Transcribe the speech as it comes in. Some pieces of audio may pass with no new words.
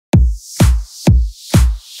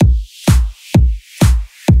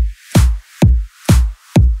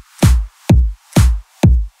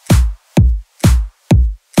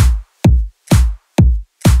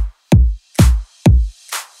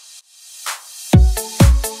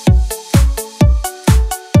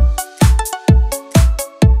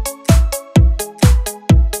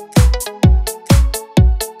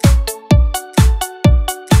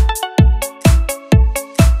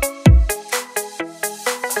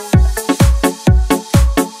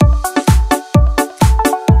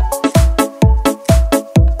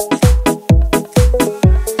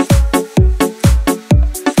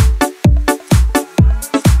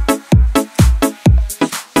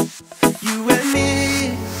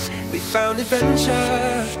found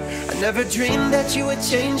adventure. I never dreamed that you would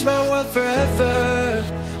change my world forever,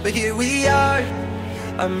 but here we are.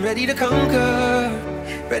 I'm ready to conquer,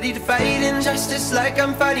 ready to fight injustice like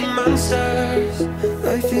I'm fighting monsters.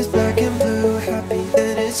 Life is black and blue, happy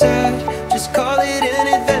then it's sad. Just call it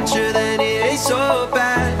an adventure, then it ain't so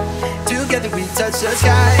bad. Together we touch the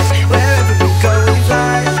skies, wherever we go we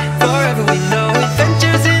fly. Forever we know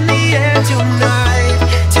adventures in the air tonight.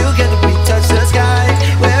 Together we touch the skies,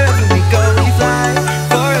 wherever we go we fly.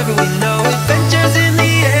 Forever we know adventures in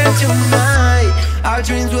the air tonight. Our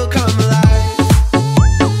dreams will come alive.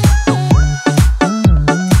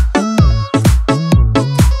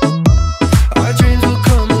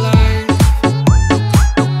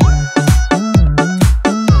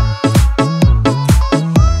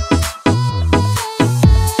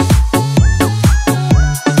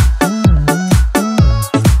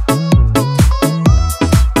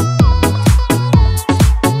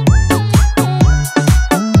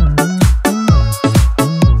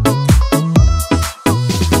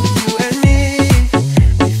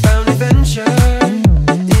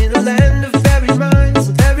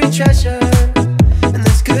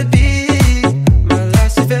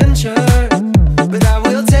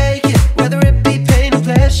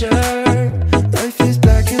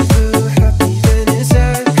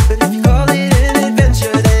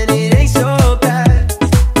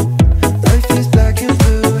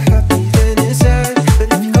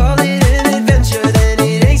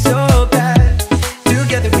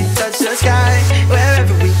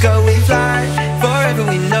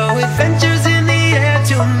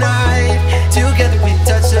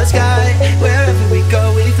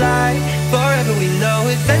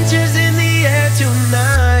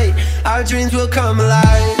 Our dreams will come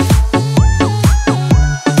alive.